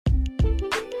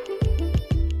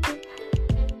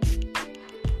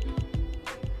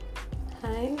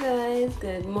guys,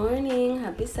 good morning.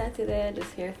 Happy Saturday.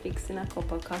 Just here fixing a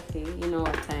cup of coffee. You know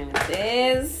what time it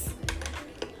is.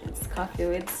 It's coffee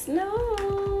with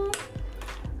snow.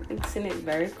 Fixing it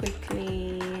very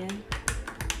quickly.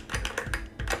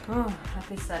 Oh,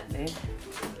 happy Saturday.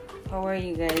 How are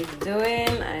you guys doing?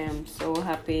 I am so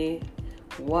happy.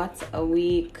 What a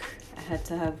week. I had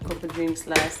to have a couple drinks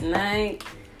last night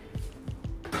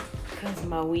because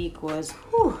my week was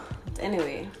But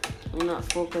anyway, I'm not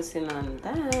focusing on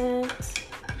that.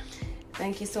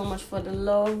 Thank you so much for the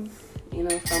love,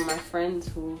 from my friends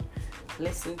who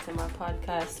listen to my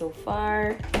podcast so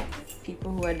far.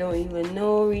 People who I don't even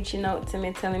know reaching out to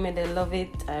me, telling me they love it.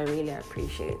 I really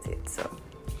appreciate it. So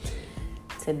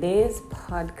today's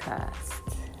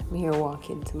podcast, I'm here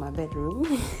walking to my bedroom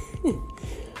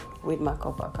with my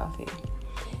cup of coffee.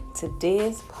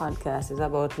 Today's podcast is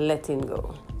about letting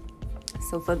go.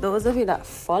 So for those of you that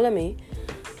follow me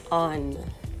on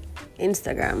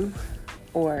Instagram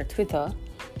or Twitter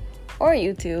or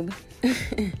YouTube,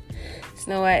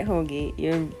 Snow White Hoagie,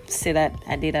 you see that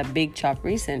I did a big chop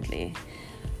recently.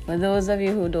 For those of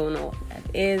you who don't know what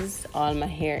that is, all my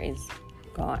hair is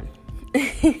gone.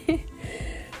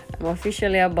 I'm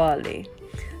officially a baldy.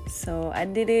 So I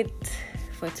did it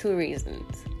for two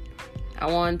reasons. I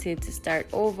wanted to start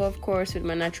over, of course, with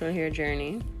my natural hair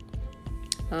journey.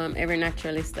 Every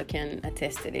naturalist can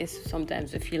attest to this.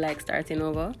 Sometimes we feel like starting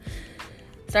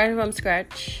from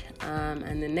scratch.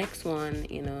 And the next one,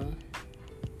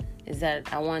 is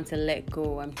that I want to let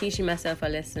go. I'm teaching myself a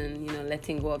lesson,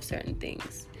 letting go of certain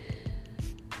things.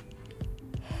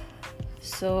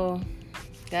 So,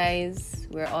 guys,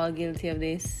 we're all guilty of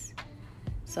this.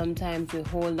 Sometimes we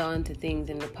hold on to things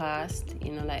in the past,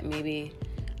 like maybe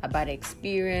a bad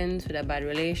experience with a bad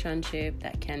relationship.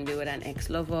 That can be with an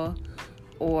ex-lover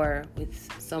or with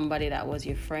somebody that was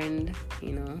your friend.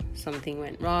 Something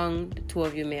went wrong. The two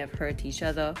of you may have hurt each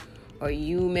other, or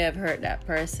you may have hurt that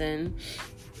person.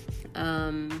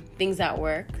 Things at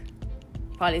work,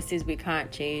 policies we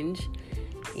can't change.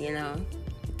 It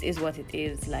is what it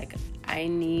is. Like, I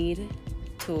need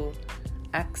to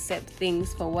accept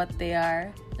things for what they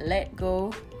are, let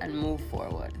go, and move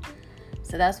forward.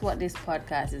 So that's what this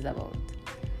podcast is about.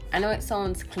 I know it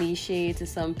sounds cliche to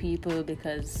some people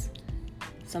because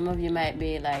some of you might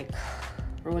be like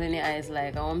rolling your eyes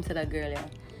like, oh, I'm to that girl,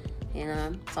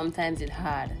 yeah. Sometimes it's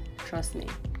hard. Trust me.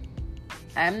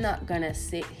 I'm not gonna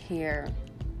sit here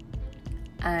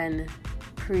and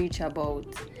preach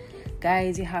about,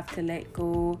 guys, you have to let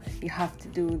go, you have to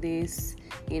do this,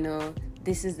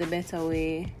 this is the better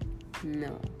way.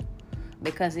 No.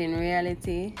 Because in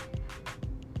reality,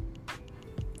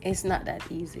 it's not that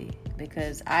easy.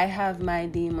 Because I have my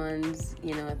demons,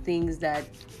 things that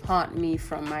haunt me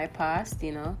from my past,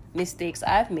 mistakes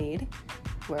I've made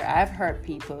where I've hurt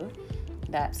people,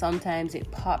 that sometimes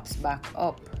it pops back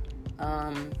up.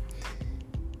 And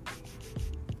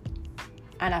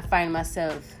I find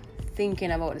myself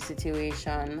thinking about the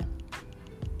situation,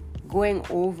 going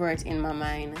over it in my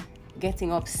mind,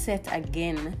 getting upset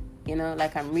again,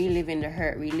 like I'm reliving the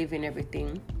hurt, reliving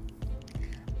everything.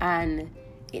 And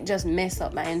it just messed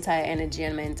up my entire energy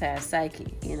and my entire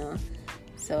psyche,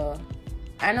 So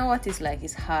I know what it's like.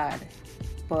 It's hard.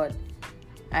 But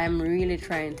I'm really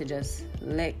trying to just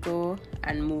let go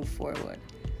and move forward.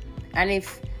 And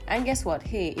guess what?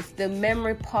 Hey, if the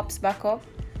memory pops back up,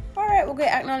 all right, we're going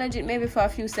to acknowledge it maybe for a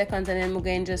few seconds and then we're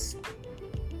going to just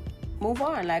move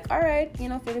on. Like, all right,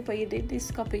 Philippa, you did this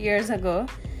a couple of years ago.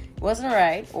 It wasn't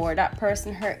right. Or that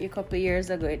person hurt you a couple of years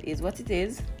ago. It is what it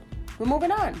is. We're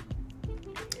moving on.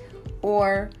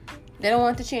 Or they don't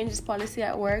want to change this policy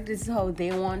at work. This is how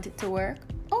they want it to work.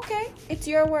 Okay, it's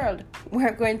your world.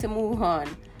 We're going to move on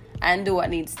and do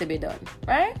what needs to be done,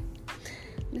 right?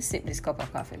 Let's sip this cup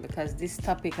of coffee because this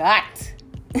topic hot.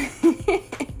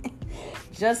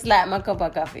 Just like my cup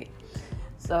of coffee.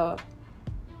 So,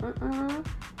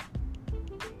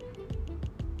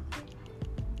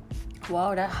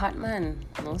 wow, that hot, man.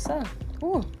 No, sir.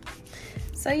 Ooh.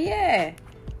 So, yeah.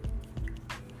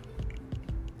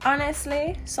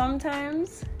 Honestly,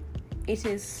 sometimes it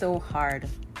is so hard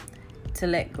to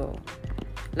let go.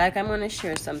 Like, I'm going to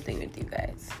share something with you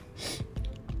guys.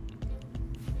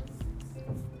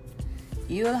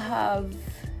 You'll have,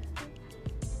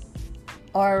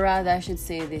 or rather I should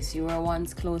say this, you were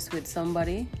once close with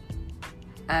somebody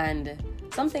and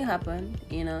something happened,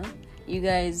 you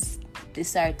guys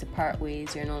decide to part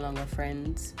ways, you're no longer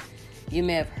friends. You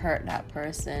may have hurt that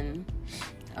person.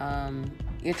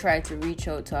 You try to reach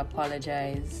out to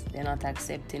apologize. They're not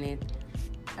accepting it.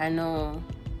 I know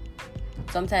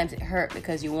sometimes it hurt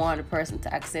because you want a person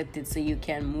to accept it so you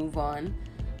can move on.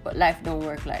 But life don't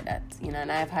work like that, you know,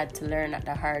 and I've had to learn that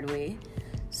the hard way.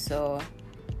 So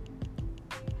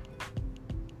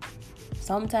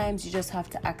sometimes you just have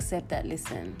to accept that,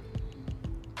 listen,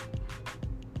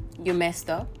 you messed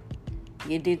up.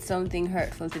 You did something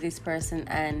hurtful to this person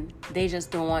and they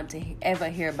just don't want to ever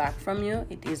hear back from you.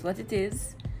 It is what it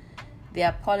is. The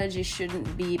apology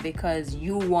shouldn't be because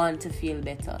you want to feel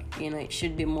better. You know, it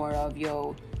should be more of,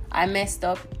 yo, I messed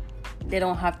up. They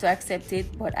don't have to accept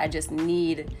it, but I just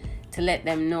need to let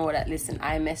them know that, listen,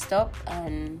 I messed up,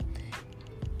 and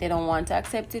they don't want to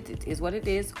accept it. It is what it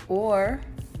is, or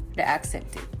they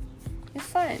accept it. It's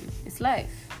fine. It's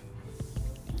life.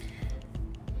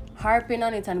 Harping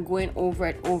on it and going over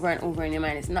it over and over in your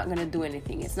mind, it's not going to do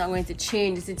anything. It's not going to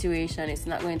change the situation. It's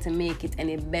not going to make it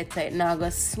any better. It's not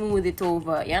going to smooth it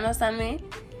over. You understand me?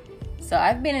 So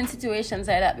I've been in situations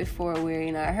like that before where,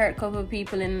 you know, I hurt a couple of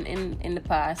people in the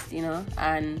past, you know,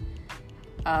 and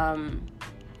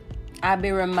I'd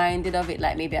be reminded of it,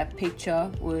 like maybe a picture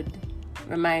would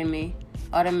remind me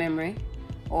of a memory,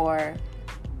 or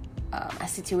a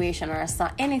situation or a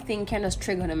song. Anything can just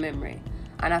trigger the memory.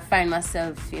 And I find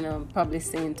myself, you know, probably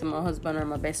saying to my husband or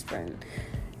my best friend,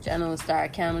 Jano Star, I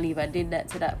can't believe I did that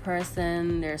to that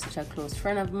person. They're such a close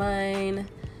friend of mine,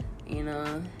 you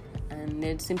know. And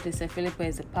they'd simply say, Philippa,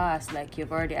 is the past. Like,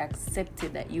 you've already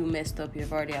accepted that you messed up.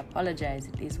 You've already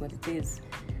apologized. It is what it is.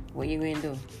 What you going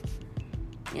to do?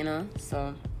 You know?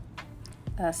 So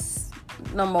that's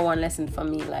number one lesson for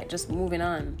me. Like, just moving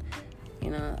on. You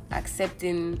know,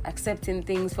 accepting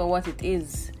things for what it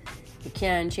is. You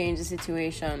can't change the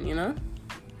situation, you know?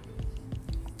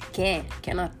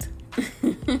 Cannot.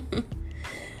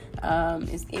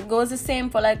 It goes the same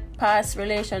for like past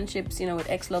relationships, you know, with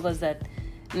ex-lovers that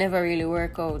never really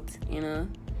work out, you know.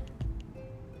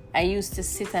 I used to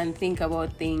sit and think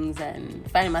about things and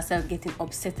find myself getting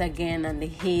upset again, and the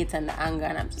hate and the anger,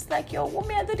 and I'm just like, yo, what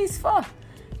may I do this for?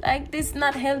 Like, this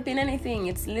not helping anything.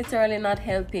 It's literally not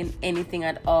helping anything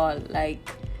at all. Like,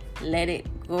 let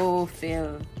it go,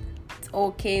 Phil. It's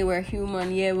okay, we're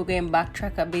human. Yeah, we're going to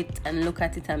backtrack a bit and look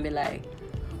at it and be like,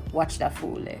 watch that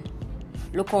fool there.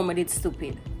 Look how I did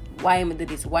stupid. Why am I do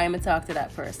this? Why am I talk to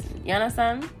that person? You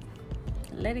understand?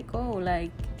 Let it go.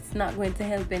 Like, it's not going to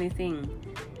help anything.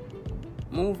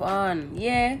 Move on.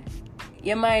 Yeah,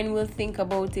 your mind will think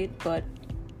about it, but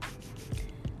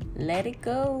let it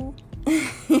go.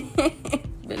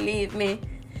 Believe me.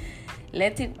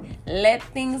 Let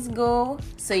things go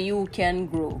so you can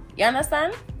grow. You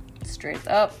understand? Straight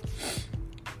up.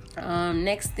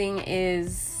 Next thing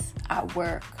is at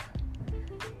work.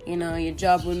 You know, your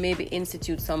job will maybe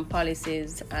institute some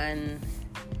policies, and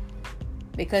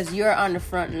because you're on the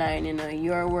front line, you know,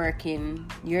 you're working,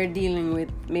 you're dealing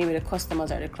with maybe the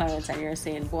customers or the clients, and you're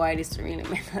saying, boy, this really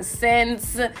makes no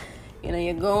sense. You know,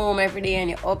 you go home every day and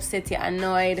you're upset, you're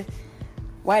annoyed.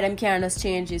 Why them can't just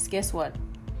change this? Guess what?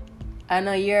 I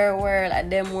know your world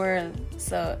at them world.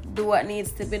 So do what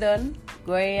needs to be done.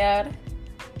 Go yard.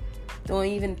 Don't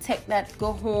even take that.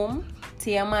 Go home to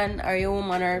your man or your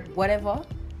woman or whatever,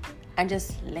 and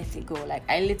just let it go. Like,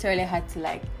 I literally had to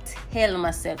like tell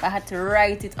myself. I had to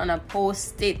write it on a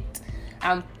post-it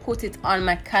and put it on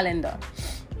my calendar.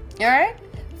 Alright?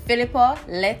 Philippa,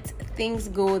 let things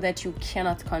go that you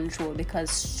cannot control, because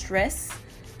stress,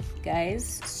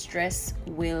 guys, stress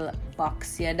will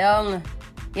box you down.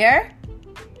 Yeah?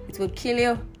 It will kill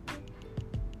you.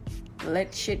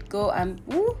 Let shit go. And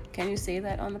can you say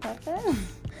that on the podcast?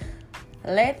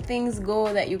 Let things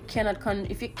go that you cannot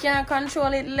if you can't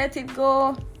control it, let it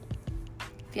go.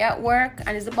 If you're at work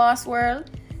and it's the boss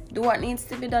world, do what needs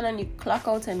to be done and you clock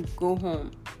out and go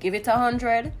home. Give it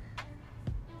 100.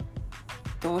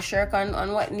 Don't shirk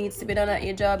on what needs to be done at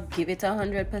your job. Give it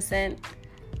 100%.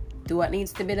 Do what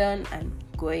needs to be done and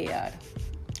go yard.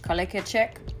 Collect your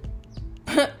check,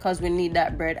 because we need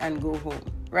that bread, and go home.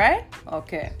 Right?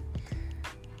 Okay.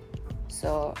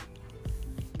 So,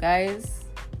 guys,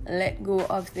 let go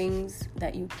of things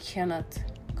that you cannot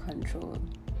control.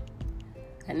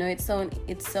 I know it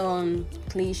sounds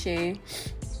cliche,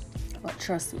 but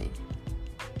trust me,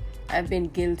 I've been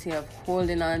guilty of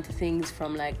holding on to things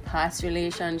from like past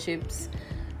relationships,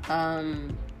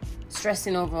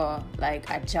 stressing over like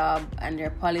a job and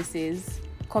their policies,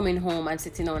 coming home and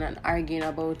sitting down and arguing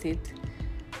about it.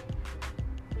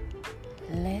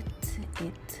 Let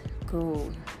it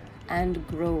go and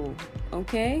grow,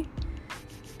 okay?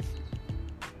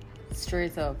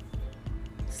 Straight up,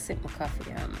 sip my coffee,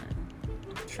 yeah, man.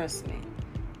 Trust me,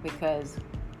 because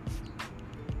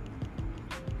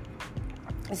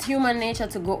it's human nature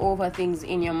to go over things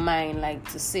in your mind, like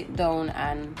to sit down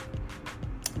and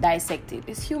dissect it.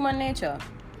 It's human nature.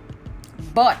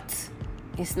 But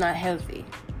it's not healthy.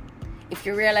 If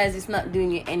you realize it's not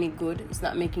doing you any good, it's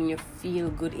not making you feel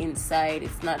good inside,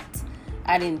 it's not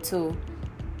adding to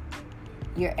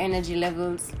your energy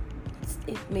levels,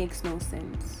 it makes no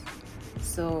sense.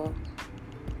 So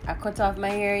I cut off my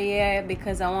hair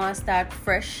because I want to start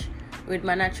fresh with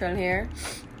my natural hair.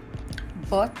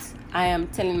 But I am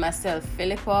telling myself,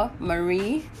 Philippa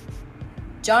Marie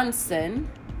Johnson,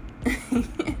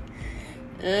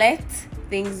 let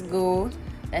things go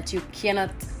that you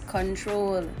cannot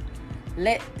control.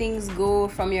 Let things go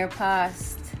from your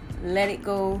past. Let it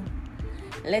go.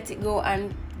 Let it go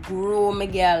and grow,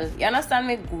 Miguel. You understand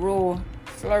me? Grow,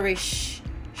 flourish,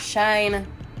 shine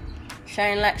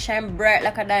bright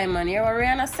like a diamond. You hear what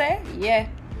Rihanna say? Yeah.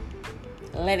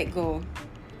 Let it go,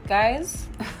 guys.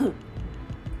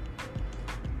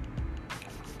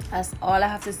 That's all I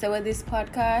have to say with this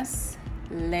podcast.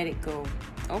 Let it go,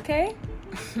 okay?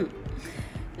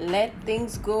 Let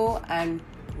things go and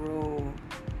grow,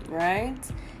 right?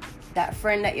 That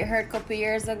friend that you hurt a couple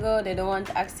years ago, they don't want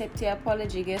to accept your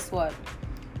apology. Guess what?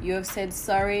 You have said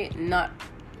sorry,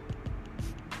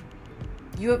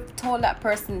 you have told that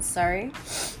person sorry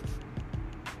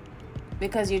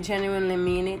because you genuinely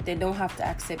mean it. They don't have to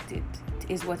accept it. It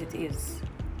is what it is.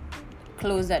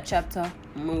 Close that chapter,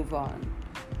 move on.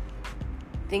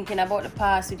 Thinking about the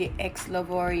past with your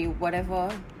ex-lover or your whatever,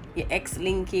 your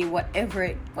ex-linky,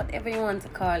 whatever you want to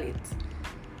call it,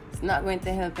 it's not going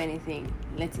to help anything.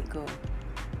 Let it go.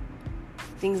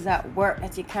 Things that work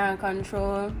that you can't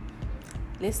control,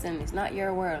 listen, it's not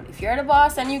your world. If you're the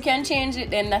boss and you can change it,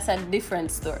 then that's a different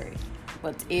story.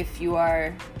 But if you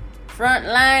are front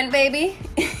line, baby,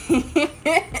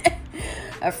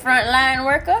 a front line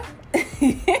worker,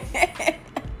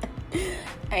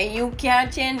 and you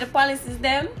can't change the policies,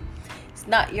 them, it's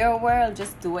not your world.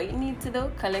 Just do what you need to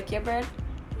do. Collect your bread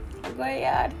and go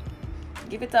yard.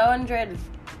 Give it 100.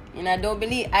 And I don't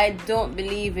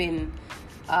believe in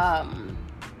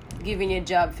giving your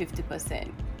job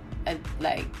 50%.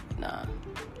 Nah.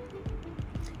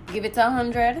 Give it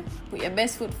 100. Put your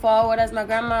best foot forward, as my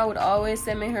grandma would always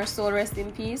say, may her soul rest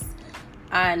in peace.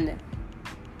 And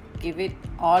give it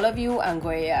all of you and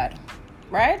go yard.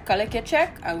 Right? Collect your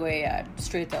check and go yard.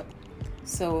 Straight up.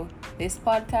 So this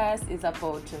podcast is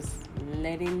about just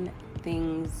letting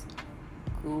things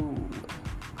go.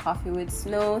 Coffee with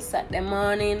Snow, Saturday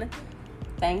morning.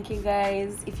 Thank you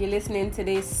guys. If you're listening to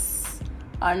this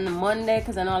on Monday,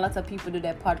 because I know a lot of people do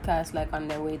their podcast like on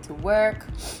their way to work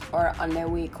or on their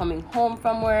way coming home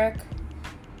from work,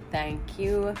 thank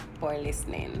you for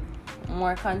listening.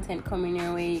 More content coming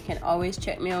your way. You can always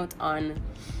check me out on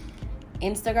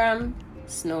Instagram,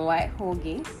 Snow White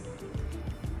Hoagie,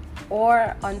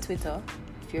 or on Twitter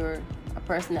if you're a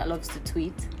person that loves to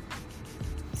tweet.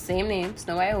 Same name,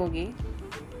 Snow White Hoagie.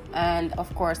 And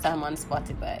of course, I'm on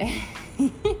Spotify.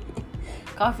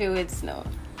 Coffee with Snow.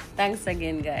 Thanks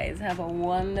again, guys. Have a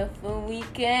wonderful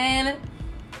weekend.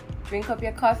 Drink up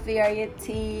your coffee or your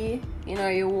tea,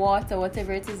 your water,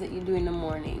 whatever it is that you do in the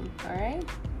morning. All right?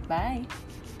 Bye.